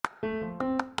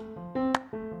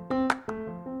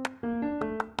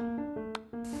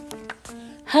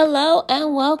Hello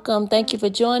and welcome. Thank you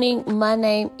for joining. My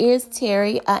name is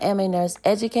Terry. I am a nurse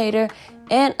educator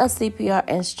and a CPR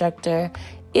instructor.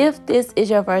 If this is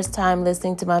your first time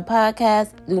listening to my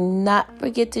podcast, do not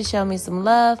forget to show me some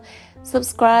love,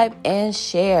 subscribe, and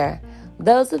share.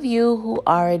 Those of you who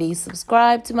already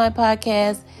subscribe to my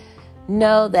podcast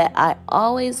know that I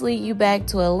always lead you back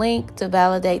to a link to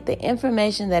validate the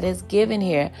information that is given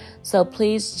here. So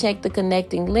please check the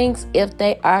connecting links if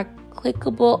they are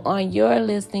clickable on your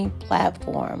listening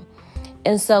platform.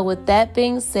 And so with that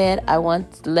being said, I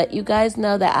want to let you guys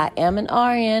know that I am an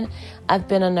RN. I've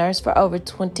been a nurse for over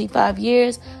 25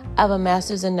 years. I have a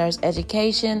master's in nurse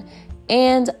education,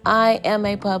 and I am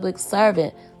a public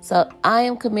servant. So I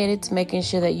am committed to making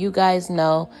sure that you guys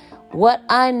know what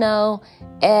I know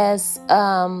as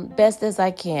best as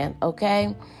I can,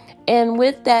 okay? And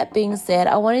with that being said,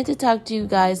 I wanted to talk to you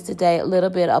guys today a little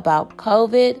bit about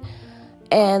COVID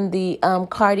and the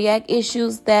cardiac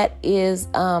issues that is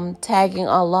tagging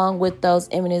along with those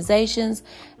immunizations,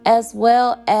 as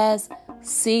well as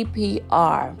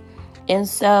CPR. And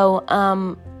so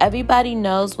everybody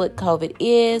knows what COVID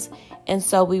is, and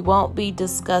so we won't be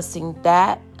discussing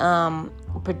that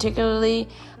particularly.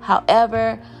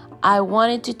 However, I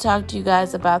wanted to talk to you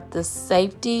guys about the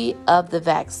safety of the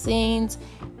vaccines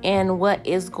and what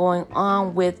is going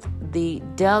on with the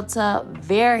Delta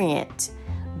variant.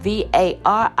 variant.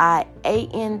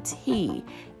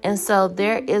 And so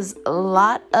there is a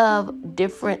lot of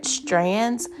different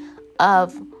strands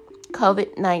of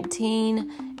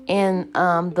COVID-19 and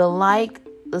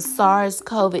the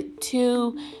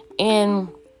SARS-CoV-2. And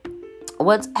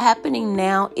what's happening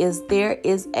now is there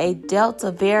is a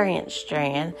Delta variant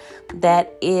strand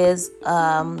that is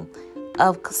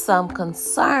of some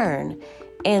concern.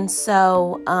 And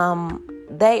so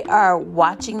they are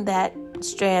watching that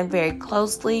strand very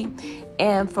closely,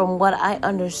 and from what I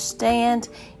understand,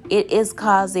 it is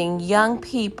causing young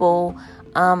people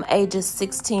ages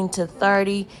 16 to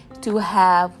 30 to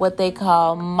have what they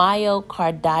call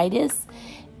myocarditis,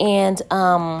 and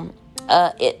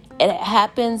it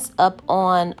happens up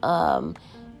on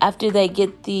after they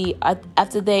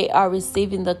are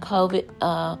receiving the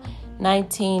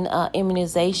COVID-19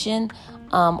 immunization.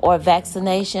 Or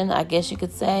vaccination, I guess you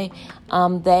could say.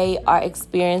 They are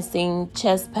experiencing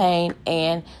chest pain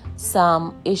and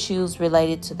some issues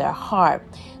related to their heart.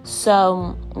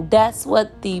 So that's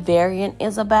what the variant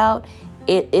is about.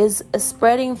 It is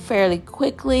spreading fairly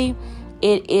quickly.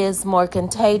 It is more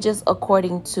contagious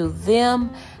according to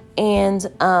them. And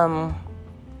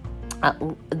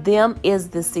them is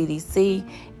the CDC.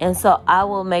 And so I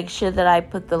will make sure that I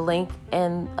put the link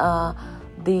in the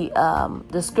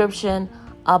description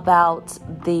about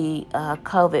the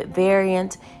COVID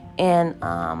variant and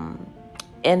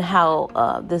how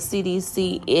the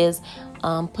CDC is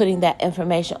putting that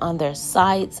information on their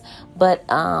sites. But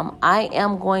I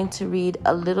am going to read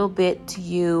a little bit to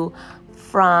you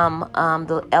from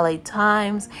the LA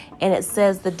Times, and it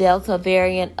says the Delta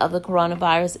variant of the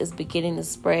coronavirus is beginning to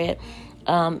spread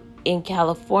in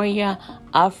California,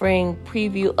 offering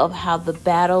preview of how the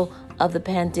battle of the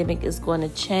pandemic is going to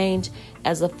change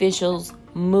as officials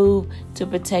move to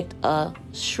protect a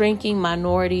shrinking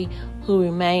minority who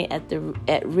remain at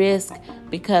risk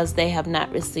because they have not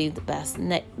received the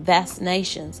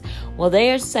vaccinations. Well,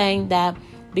 they are saying that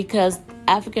because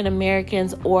African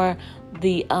Americans or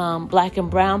the black and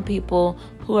brown people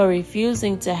who are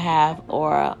refusing to have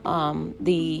or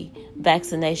the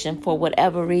vaccination for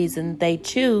whatever reason they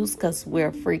choose, because we're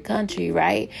a free country,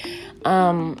 right?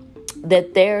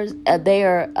 That they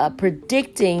are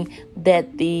predicting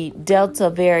that the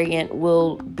Delta variant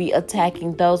will be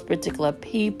attacking those particular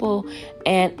people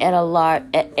and at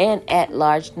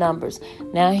large numbers.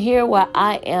 Now, here where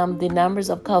I am, the numbers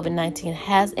of COVID-19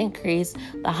 has increased.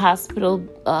 The hospital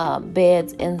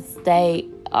beds in state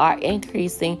are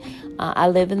increasing. I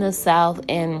live in the South,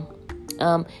 and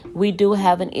we do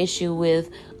have an issue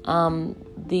with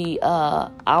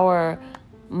our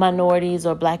minorities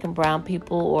or black and brown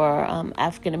people or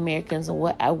African Americans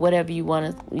or whatever you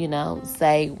want to,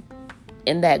 say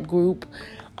in that group,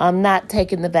 not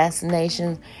taking the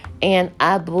vaccinations. And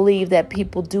I believe that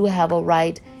people do have a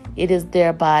right. It is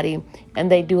their body,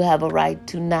 and they do have a right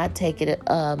to not take it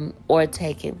or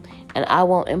take it. And I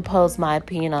won't impose my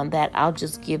opinion on that. I'll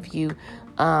just give you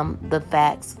the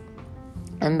facts.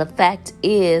 And the fact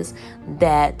is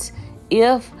that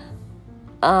if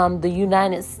the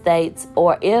United States,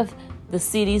 or if the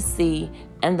CDC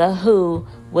and the WHO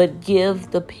would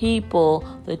give the people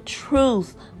the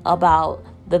truth about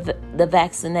the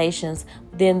vaccinations,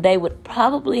 then they would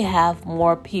probably have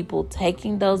more people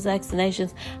taking those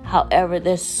vaccinations. However,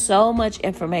 there's so much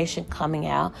information coming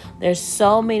out. There's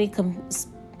so many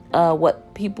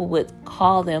what people would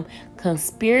call them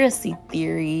conspiracy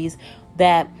theories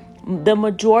that the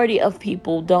majority of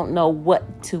people don't know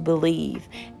what to believe.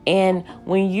 And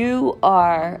when you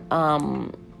are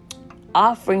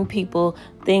offering people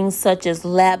things such as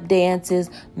lap dances,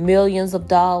 millions of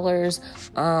dollars,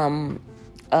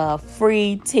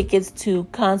 free tickets to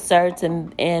concerts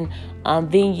and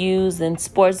venues and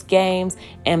sports games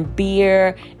and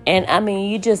beer, and I mean,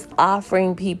 you just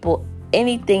offering people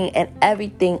anything and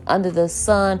everything under the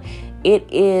sun, it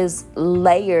is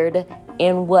layered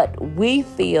in what we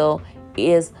feel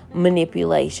is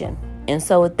manipulation. And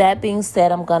so with that being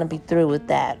said, I'm going to be through with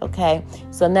that, okay?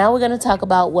 So now we're going to talk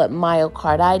about what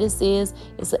myocarditis is.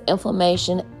 It's an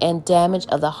inflammation and damage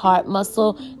of the heart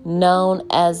muscle known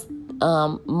as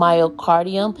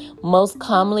myocardium, most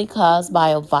commonly caused by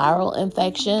a viral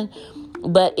infection,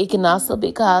 but it can also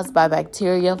be caused by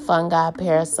bacteria, fungi,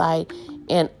 parasite,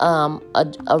 and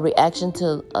a reaction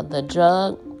to a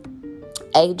drug.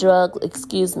 And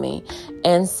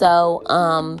so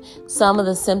some of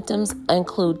the symptoms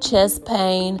include chest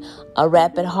pain, a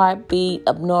rapid heartbeat,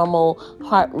 abnormal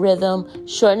heart rhythm,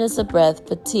 shortness of breath,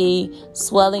 fatigue,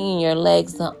 swelling in your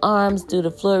legs and arms due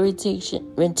to fluid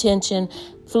retention,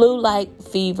 flu-like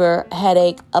fever,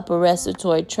 headache, upper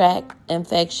respiratory tract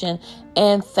infection,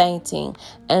 and fainting.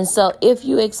 And so if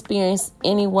you experience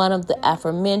any one of the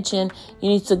aforementioned, you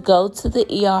need to go to the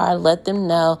ER, let them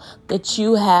know that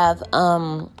you have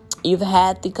you've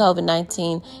had the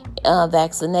COVID-19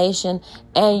 vaccination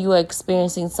and you are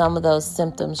experiencing some of those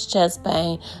symptoms: chest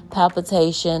pain,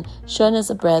 palpitation, shortness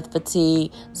of breath,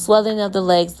 fatigue, swelling of the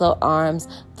legs or arms,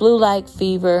 flu-like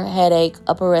fever, headache,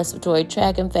 upper respiratory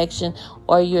tract infection,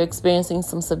 or you're experiencing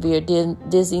some severe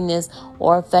dizziness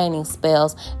or fainting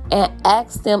spells. And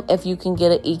ask them if you can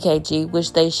get an EKG,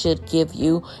 which they should give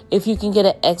you, if you can get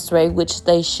an X-ray, which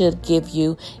they should give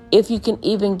you, if you can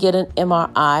even get an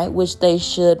MRI, which they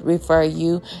should refer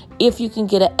you, if you can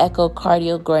get an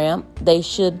echocardiogram, they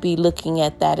should be looking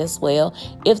at that as well,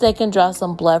 if they can draw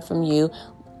some blood from you,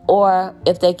 or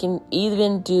if they can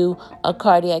even do a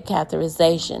cardiac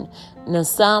catheterization. Now,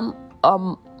 some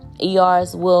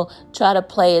ERs will try to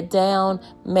play it down.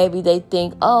 Maybe they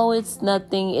think, oh, it's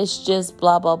nothing, it's just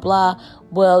blah, blah, blah.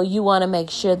 Well, you want to make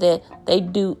sure that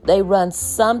they run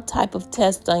some type of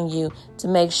test on you to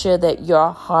make sure that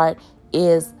your heart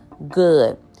is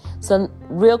good. So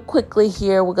real quickly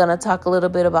here, we're going to talk a little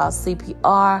bit about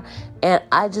CPR. And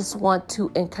I just want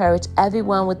to encourage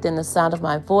everyone within the sound of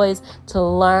my voice to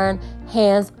learn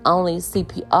hands-only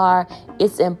CPR.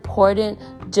 It's important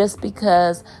just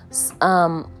because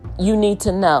you need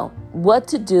to know what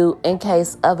to do in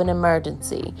case of an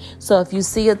emergency. So if you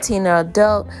see a teen or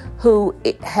adult who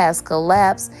has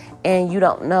collapsed and you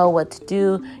don't know what to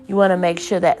do, you want to make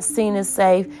sure that scene is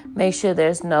safe. Make sure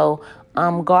there's no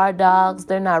guard dogs.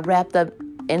 They're not wrapped up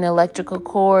in electrical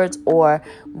cords, or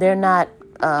they're not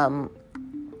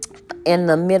in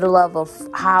the middle of a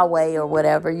highway or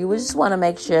whatever. You just want to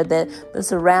make sure that the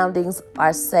surroundings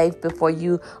are safe before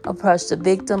you approach the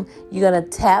victim. You're going to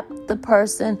tap the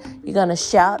person. You're going to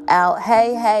shout out,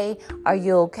 hey, are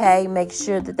you okay? Make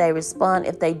sure that they respond.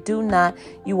 If they do not,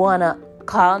 you want to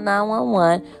call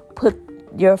 911, put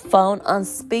your phone on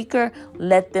speaker,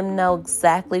 let them know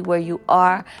exactly where you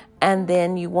are, and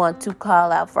then you want to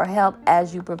call out for help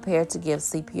as you prepare to give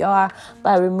CPR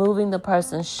by removing the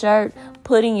person's shirt,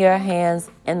 putting your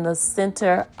hands in the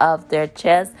center of their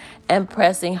chest, and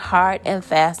pressing hard and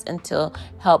fast until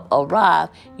help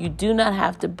arrives. You do not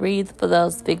have to breathe for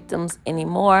those victims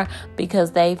anymore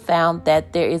because they found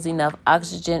that there is enough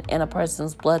oxygen in a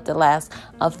person's blood to last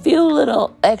a few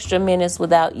little extra minutes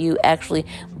without you actually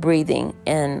breathing.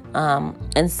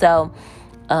 And so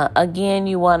again,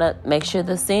 you want to make sure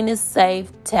the scene is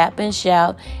safe, tap and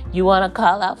shout. You want to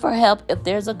call out for help. If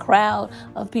there's a crowd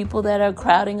of people that are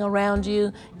crowding around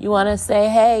you, you want to say,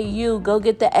 hey, you, go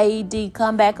get the AED,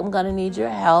 come back, I'm going to need your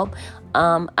help.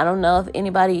 I don't know if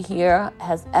anybody here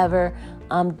has ever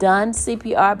done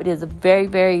CPR, but it's very,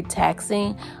 very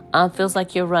taxing. Feels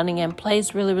like you're running in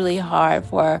place really, really hard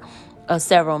for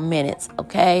several minutes,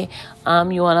 okay?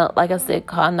 You want to, like I said,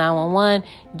 call 911,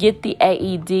 get the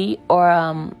AED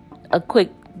or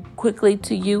quickly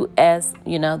to you as,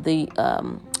 you know,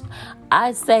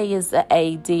 I say is the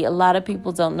AED. A lot of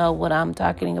people don't know what I'm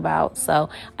talking about, so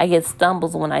I get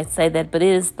stumbles when I say that, but it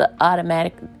is the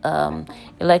automatic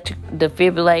electric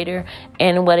defibrillator,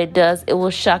 and what it does, it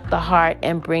will shock the heart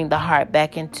and bring the heart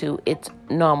back into its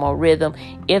normal rhythm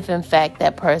if, in fact,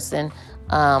 that person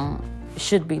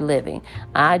should be living.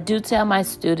 I do tell my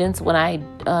students when I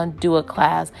do a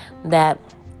class that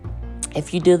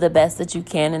if you do the best that you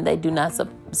can and they do not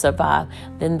survive,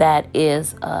 then that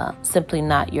is simply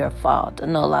not your fault. I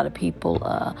know a lot of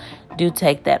people do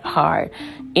take that hard.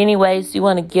 Anyways, you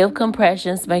want to give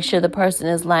compressions. Make sure the person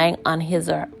is laying on his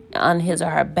or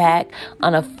her back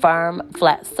on a firm,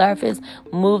 flat surface.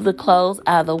 Move the clothes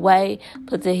out of the way.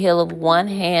 Put the heel of one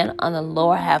hand on the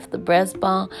lower half of the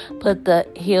breastbone. Put the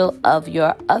heel of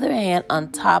your other hand on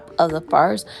top of the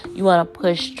first. You want to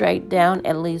push straight down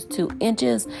at least 2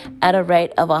 inches at a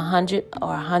rate of 100 or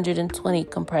 120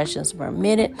 compressions per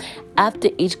minute. After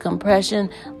each compression,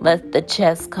 let the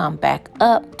chest come back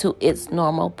up to its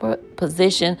normal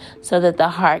position so that the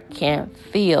heart can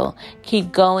feel.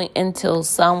 Keep going until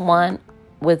someone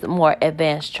with more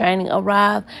advanced training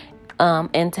arrives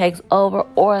and takes over,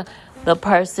 or the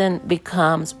person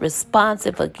becomes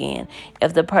responsive again.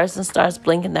 If the person starts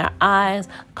blinking their eyes,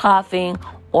 coughing,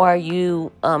 or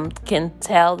you can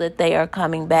tell that they are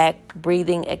coming back,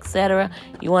 breathing, etc.,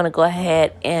 you want to go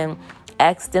ahead and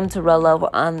ask them to roll over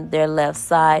on their left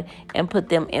side and put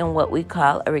them in what we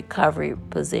call a recovery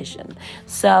position.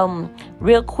 So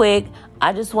real quick,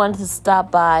 I just wanted to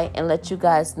stop by and let you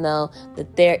guys know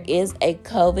that there is a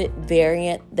COVID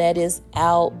variant that is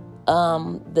out.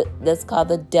 That's called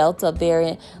the Delta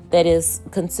variant, that is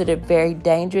considered very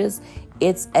dangerous.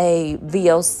 It's a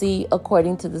VOC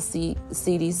according to the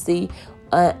CDC,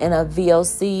 and a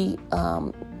VOC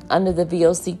under the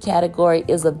VOC category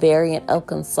is a variant of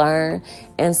concern.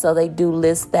 And so they do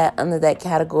list that under that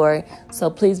category. So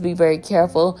please be very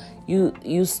careful.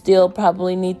 You still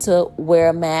probably need to wear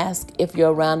a mask if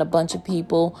you're around a bunch of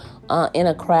people in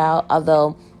a crowd,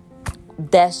 although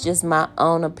that's just my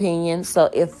own opinion. So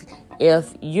if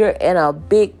you're in a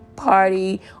big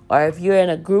party or if you're in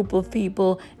a group of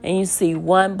people and you see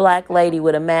one black lady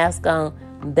with a mask on,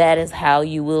 that is how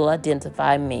you will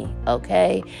identify me,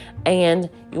 okay? And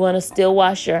you want to still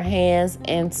wash your hands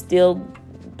and still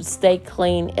stay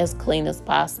clean as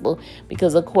possible,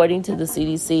 because according to the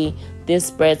CDC, this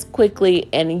spreads quickly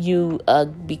and you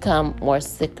become more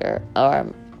sicker or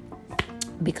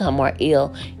become more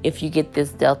ill if you get this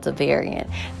Delta variant.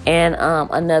 And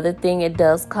another thing, it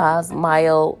does cause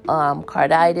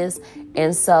myocarditis.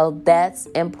 And so that's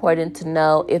important to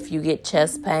know. If you get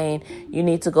chest pain, you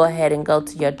need to go ahead and go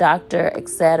to your doctor,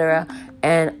 etc.,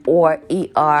 or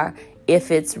ER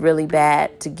if it's really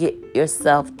bad, to get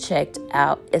yourself checked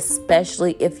out,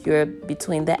 especially if you're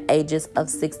between the ages of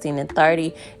 16 and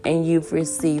 30 and you've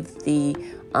received the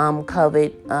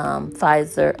COVID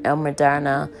Pfizer or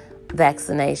Moderna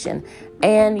vaccination.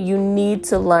 And you need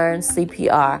to learn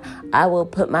CPR. I will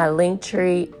put my link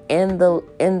tree in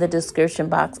the description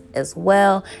box as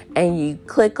well, and you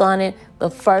click on it.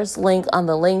 The first link on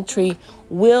the link tree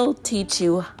will teach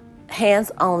you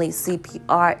hands-only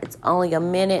CPR. It's only a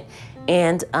minute,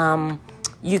 and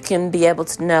you can be able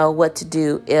to know what to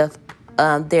do if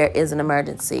there is an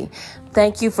emergency.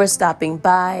 Thank you for stopping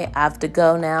by. I have to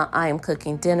go now. I am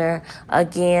cooking dinner.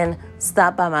 Again,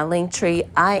 stop by my link tree.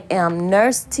 I am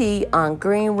Nurse T on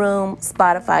Green Room,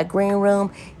 Spotify Green Room.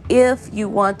 If you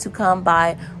want to come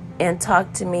by and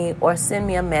talk to me or send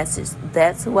me a message,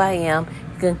 that's who I am.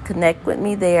 You can connect with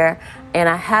me there. And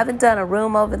I haven't done a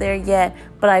room over there yet,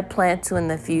 but I plan to in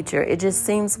the future. It just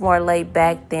seems more laid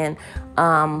back than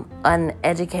an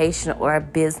education or a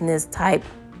business type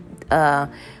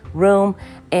room,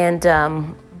 and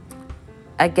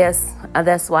I guess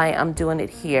that's why I'm doing it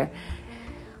here.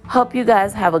 Hope you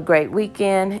guys have a great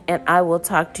weekend, and I will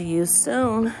talk to you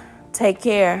soon. Take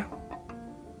care.